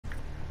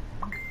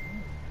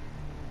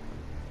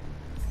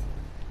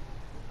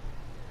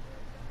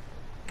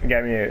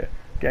Got me a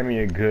got me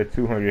a good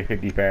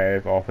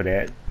 255 off of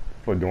that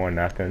for doing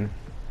nothing.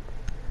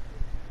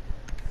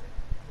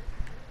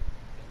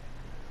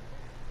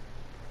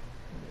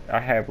 I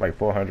have like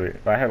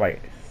 400. I have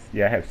like,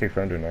 yeah, I have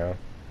 600 now.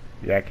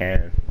 Yeah, I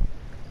can.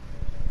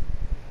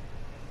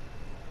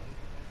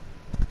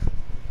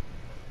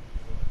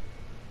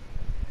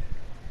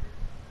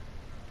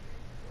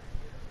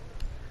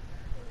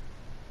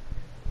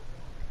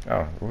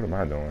 Oh, what am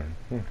I doing?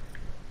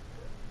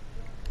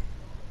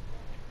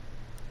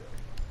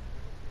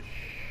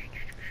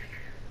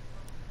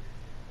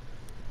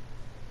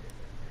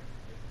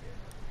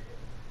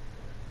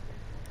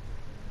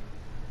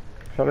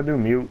 Should I do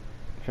mute?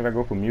 Should I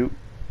go for mute?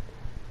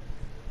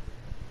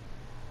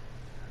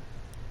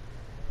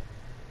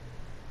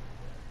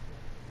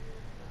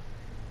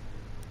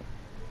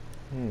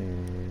 I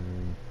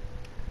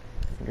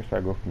guess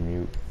I go for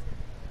mute.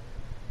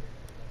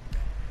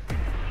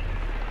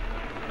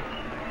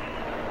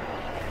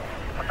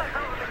 What the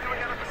hell are they doing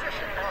out of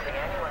position? I don't think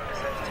anyone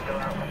deserves to go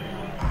out.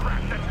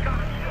 Crap, that's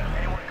gotta be it.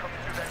 Anyone comes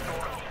through that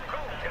door? Go,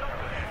 get up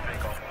there.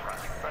 Big old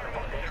crap. Get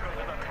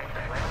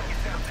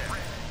down there.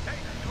 Hey,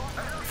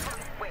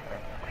 wait,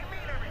 what do you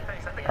mean everything? I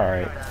think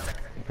Alright.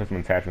 Put some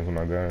attachments on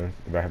my guns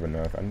if I have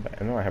enough.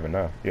 I know I have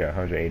enough. Yeah,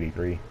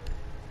 183.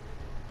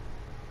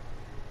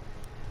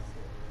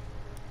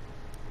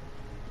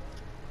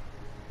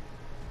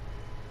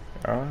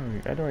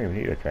 I don't even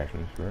need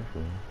attachments for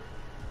real.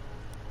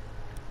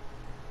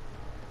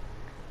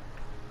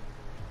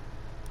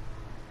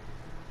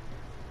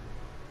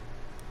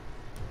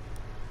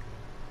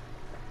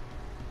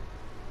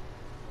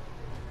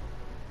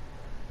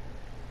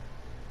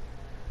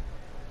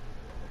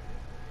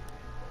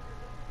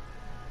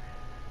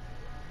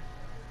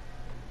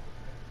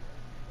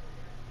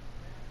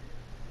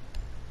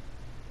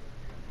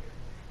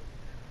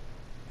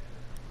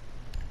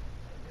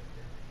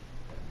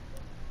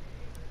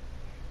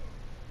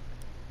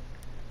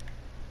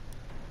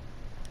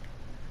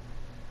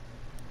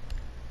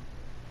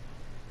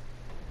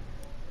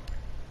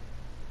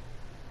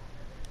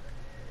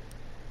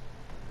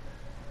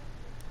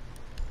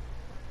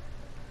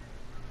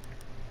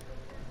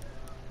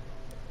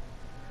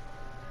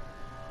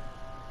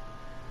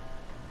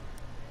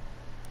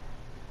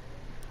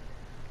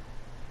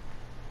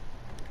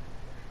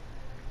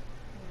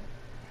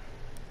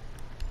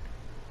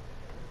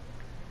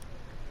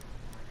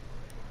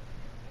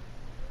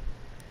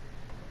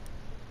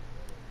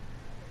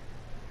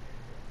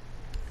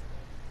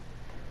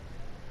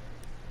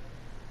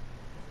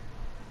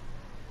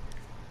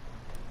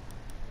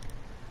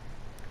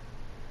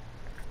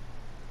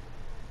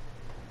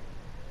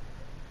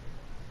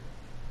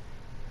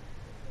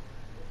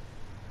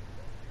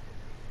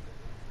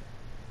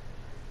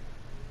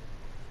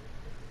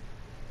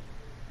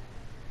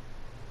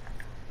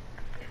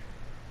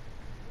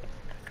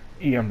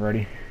 Yeah, I'm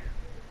ready.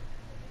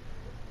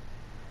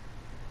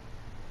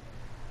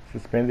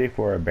 Suspended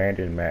for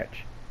abandoned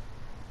match.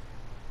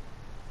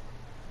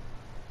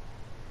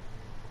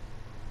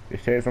 It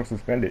says I'm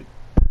suspended.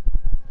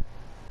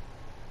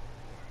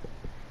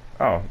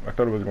 Oh, I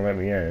thought it was gonna let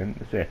me in.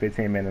 It said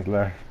 15 minutes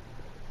left.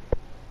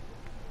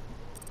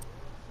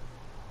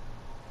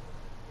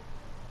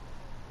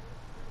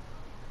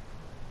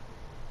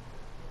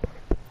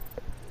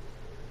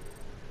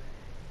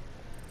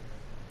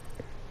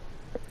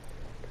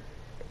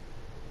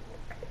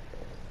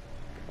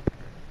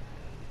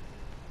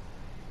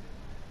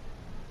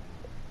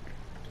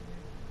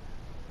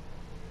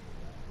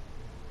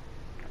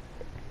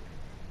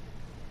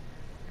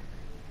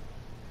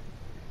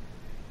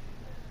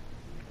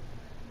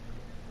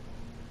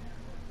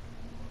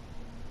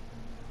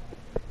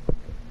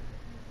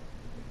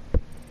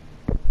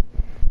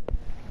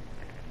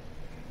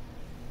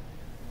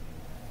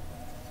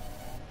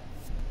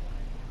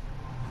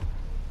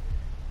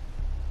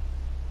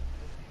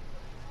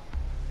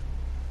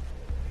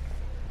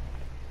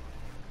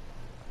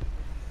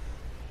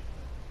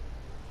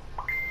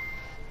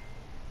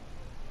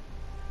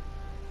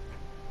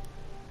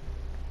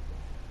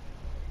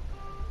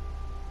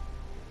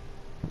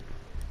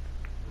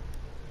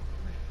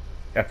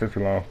 That took too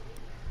long.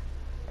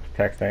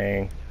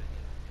 Texting.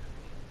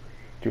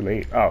 Too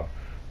late. Oh,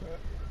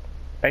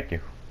 thank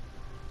you.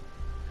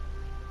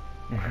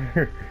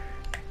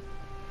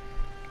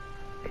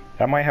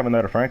 I might have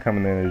another friend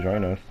coming in to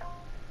join us.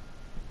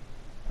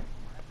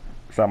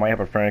 So I might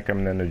have a friend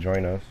coming in to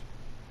join us.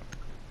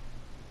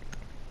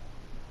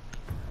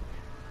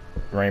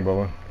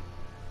 Rainbow.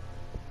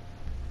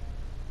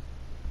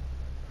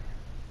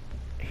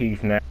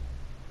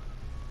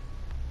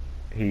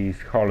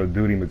 He's Call of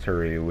Duty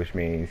material, which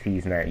means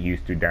he's not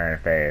used to dying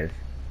fast.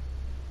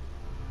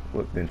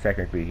 Well, then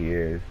technically he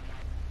is.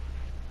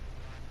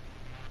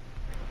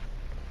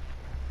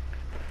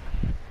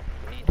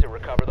 Need to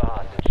recover the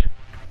hostage.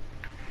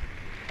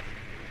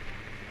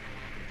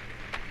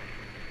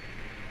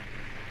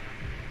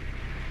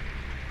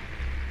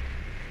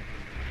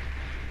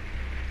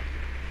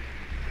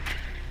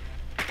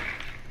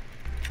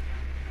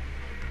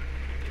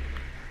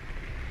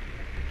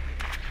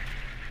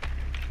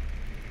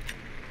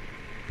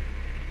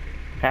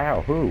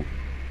 How? Who?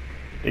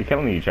 They're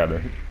killing each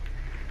other.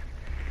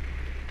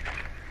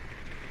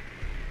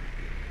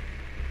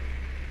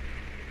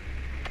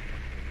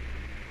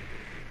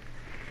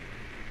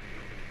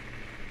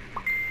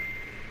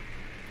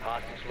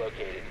 Hostage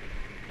located.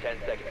 10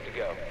 seconds to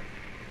go.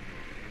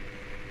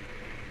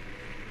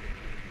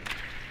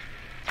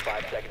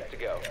 5 seconds to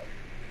go.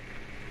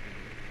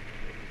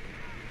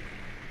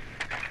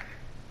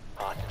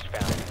 Hostage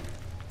found.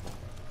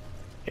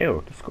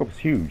 Ew, the scope is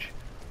huge.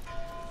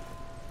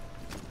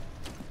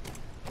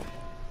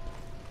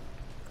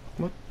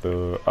 What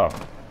the? Oh.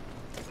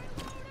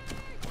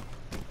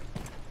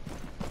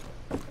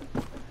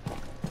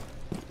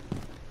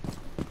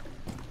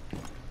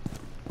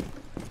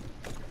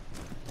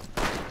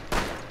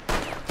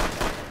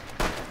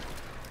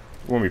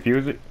 You want me to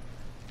fuse it?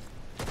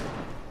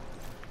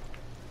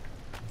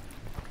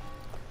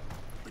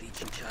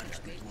 Breaching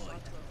charge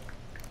deployed.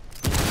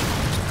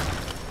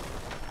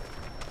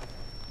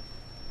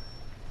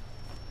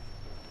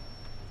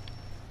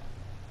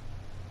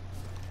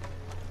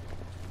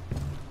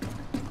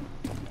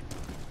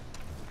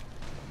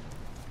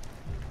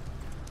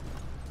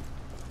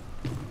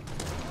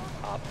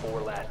 Op 4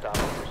 last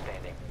operator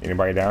standing.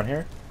 Anybody down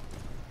here?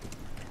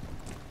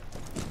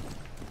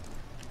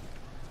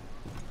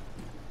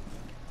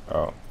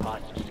 Oh.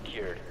 Hostage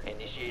secured.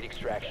 Initiate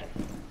extraction.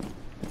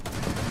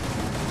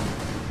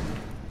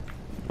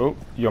 Oh,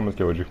 you almost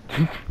killed you.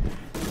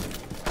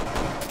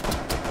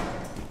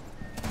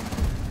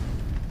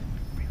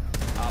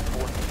 Op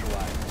 4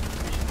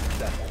 neutralized. Mission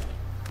successful.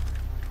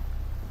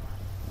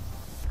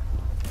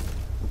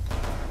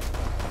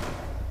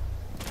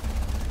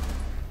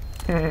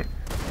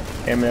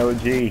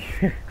 MLG.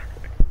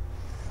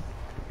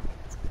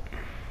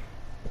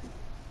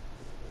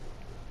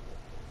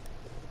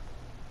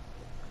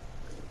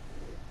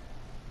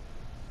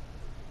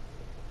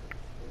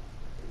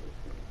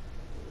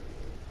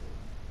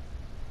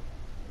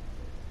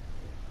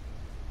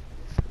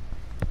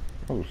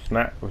 Oh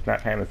snap, was not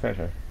paying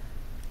attention.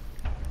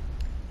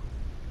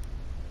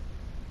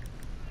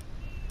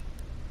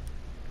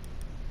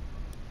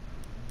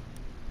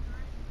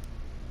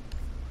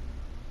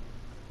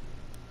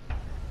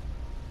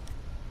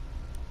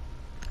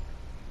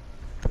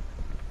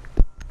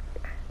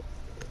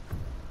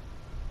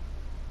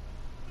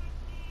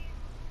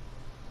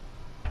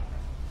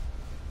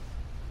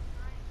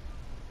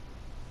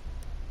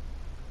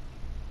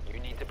 You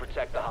need to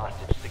protect the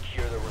hostage.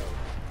 Secure the room.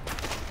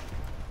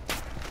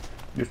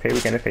 This table,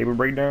 can this table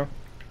break down?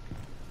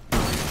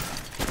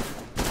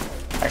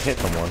 I hit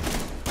someone.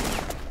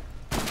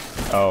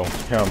 Oh,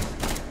 him.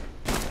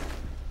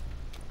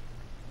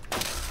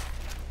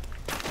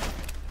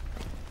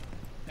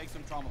 Take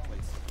some trauma,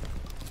 please.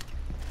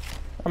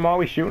 I'm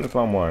always shooting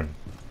someone.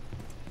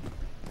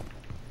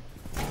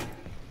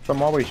 So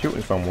I'm always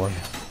shooting someone.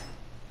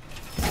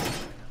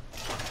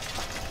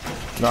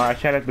 No, I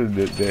shot at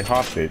the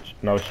hostage.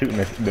 No, I was shooting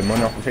the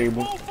money off the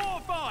table.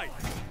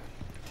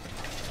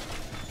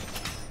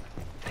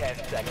 10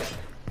 seconds.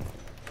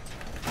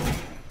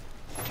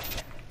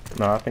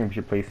 No, I think we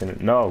should place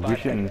it. No, we 5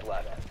 shouldn't. seconds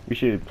left. We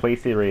should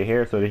place it right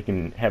here so they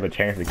can have a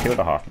chance to kill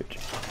the hostage.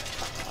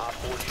 Op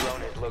 4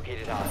 drone has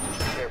located hostage.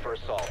 Prepare for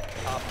assault.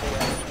 Op 4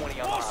 has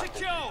 20 on the hostage.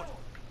 Secured!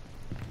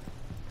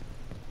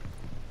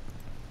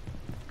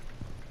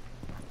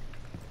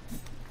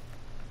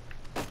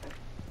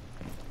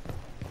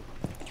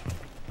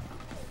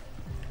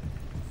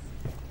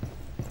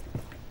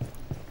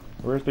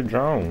 Where's the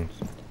drones?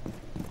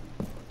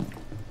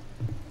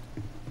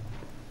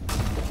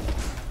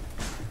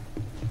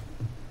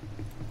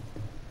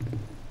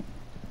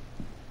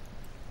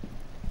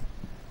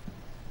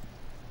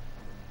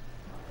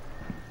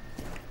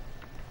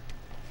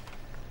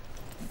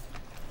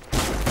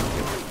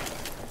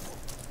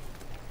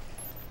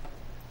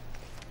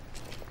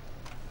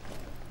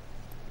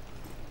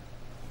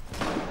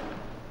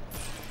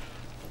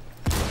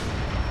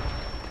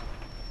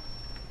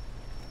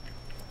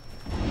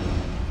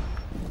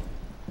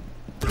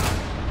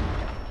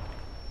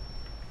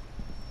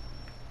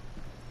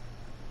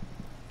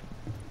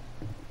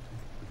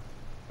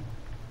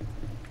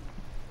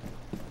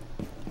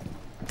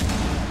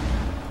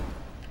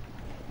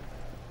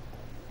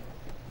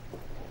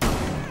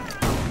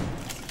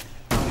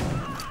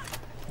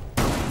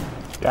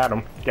 Got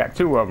him. Got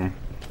two of them.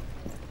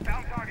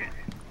 Down target.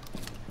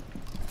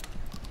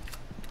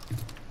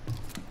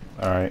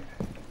 Alright.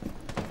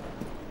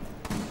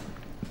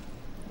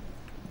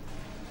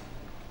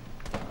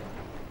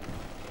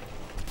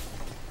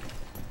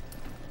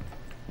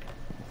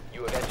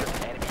 You have entered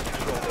an enemy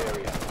controlled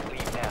area.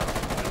 Leave now.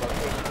 Your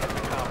location has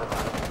been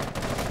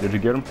compromised. Did you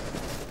get him?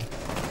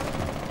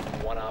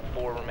 1 Op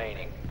 4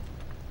 remaining.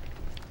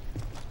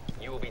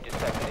 You will be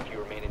detected if you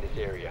remain in this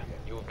area.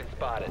 You have been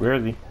spotted. Where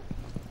is he?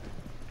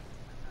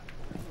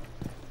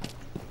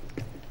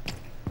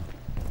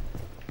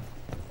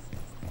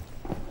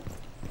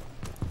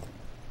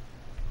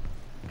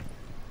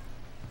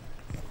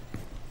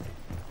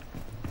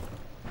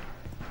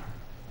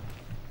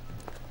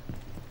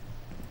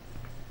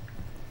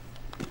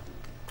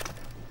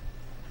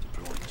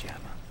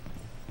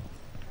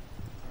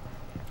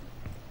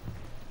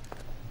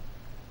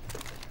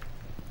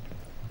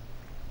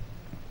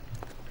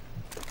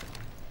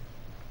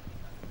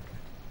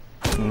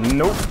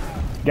 Nope.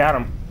 Got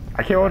him.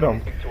 I killed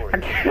him.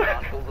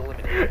 Hostiles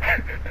eliminated.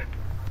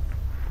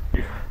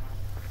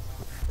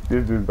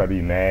 This dude's about to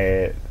be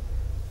mad.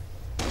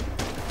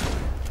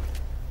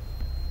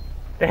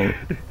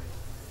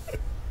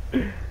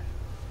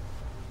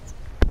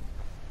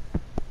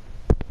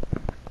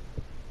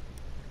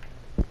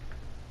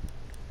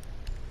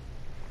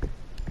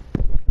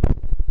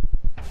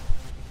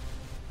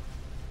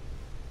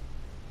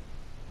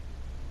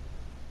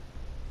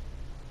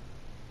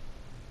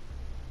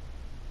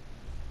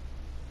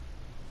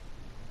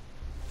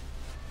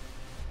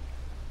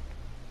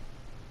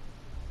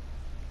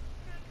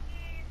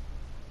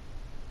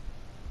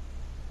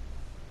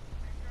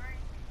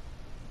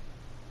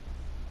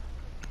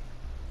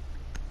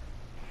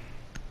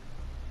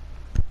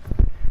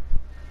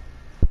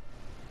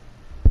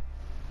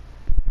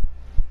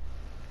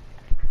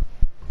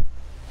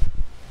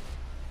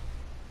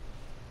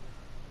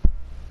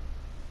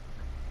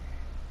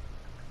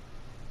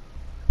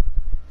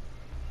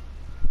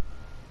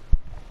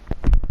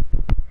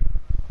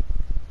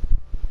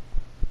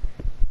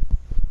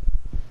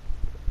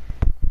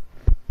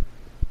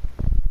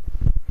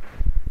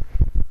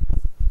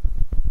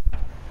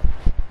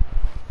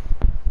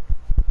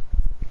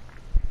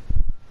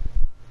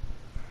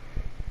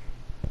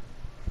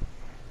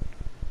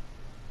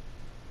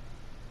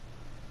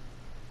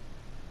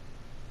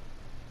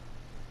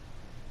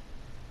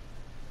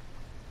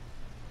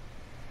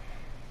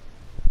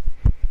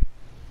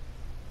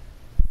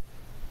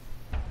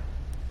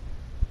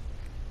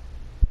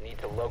 Need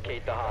to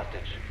locate the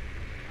hostage.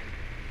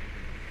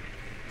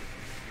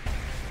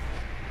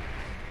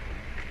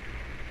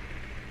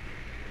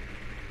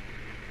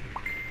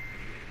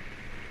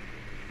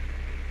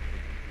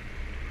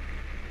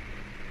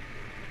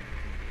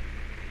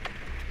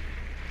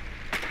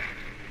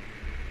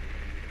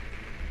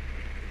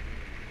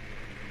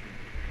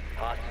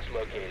 Hostage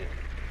located.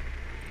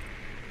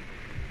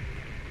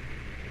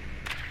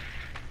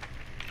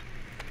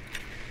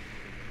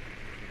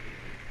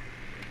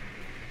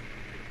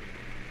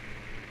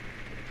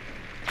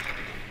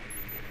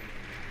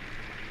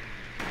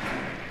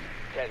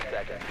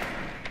 Seconds.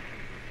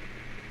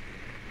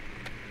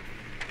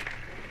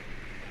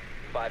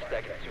 5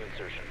 seconds to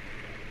insertion.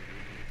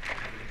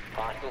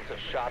 Hostiles have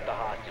shot the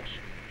hostage.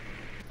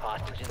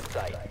 Hostage in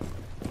sight.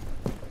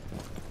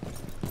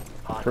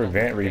 Hostiles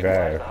Prevent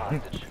neutralize revive. the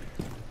hostage.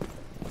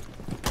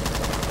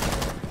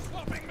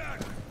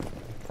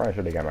 Probably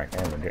should have got my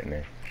camera, didn't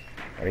they?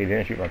 Oh, they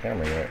didn't shoot my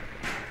camera yet.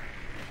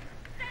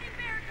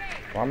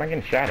 Why am I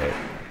getting shot at?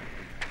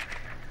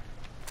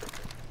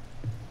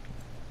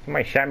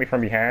 Somebody shot me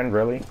from behind,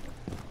 really?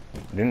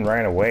 Then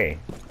ran away.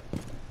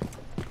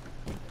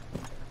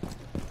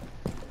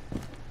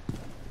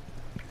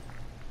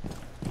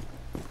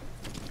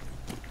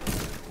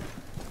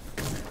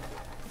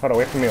 Hold on,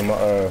 wait for me.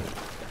 I'm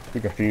be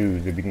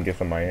confused if we can get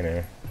somebody in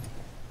there.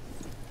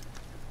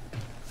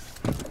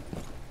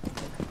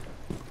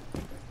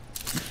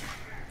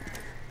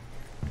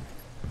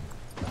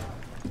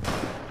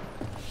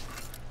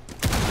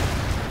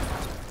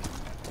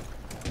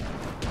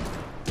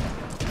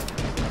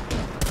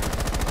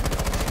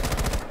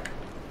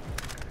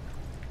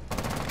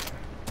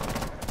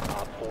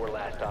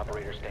 Last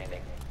operator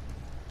standing.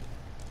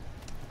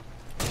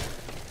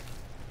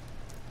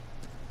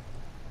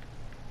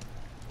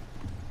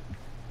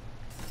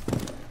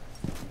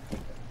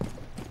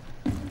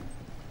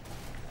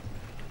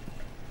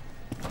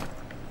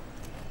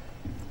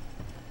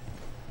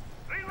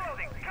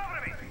 Reloading,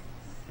 cover me.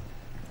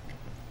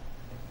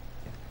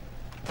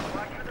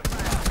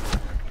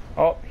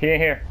 Oh, he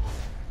ain't here.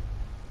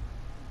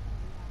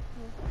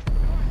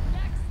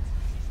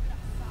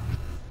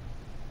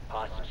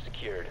 Hostage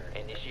secured.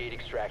 Initiate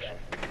extraction.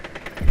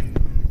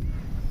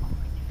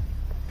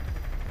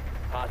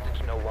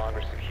 Hostage no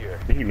longer secure.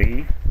 Did he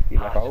leave? He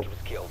left out? Hostage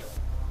was killed.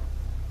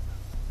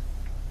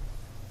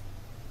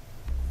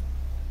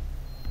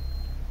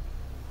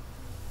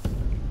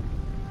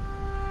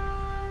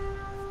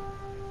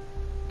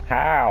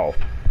 How?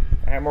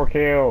 I had more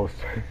kills.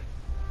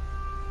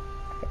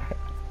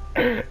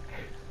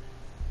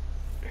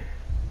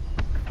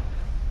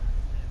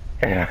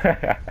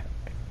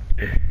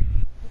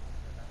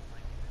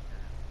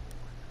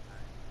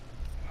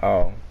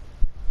 Oh.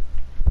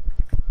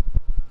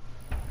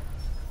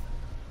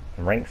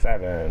 Rank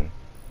 7.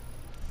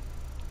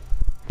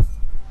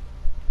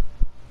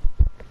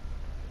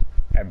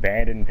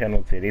 Abandoned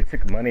penalty. They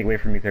took money away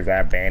from me because I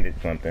abandoned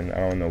something. I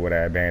don't know what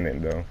I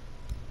abandoned though.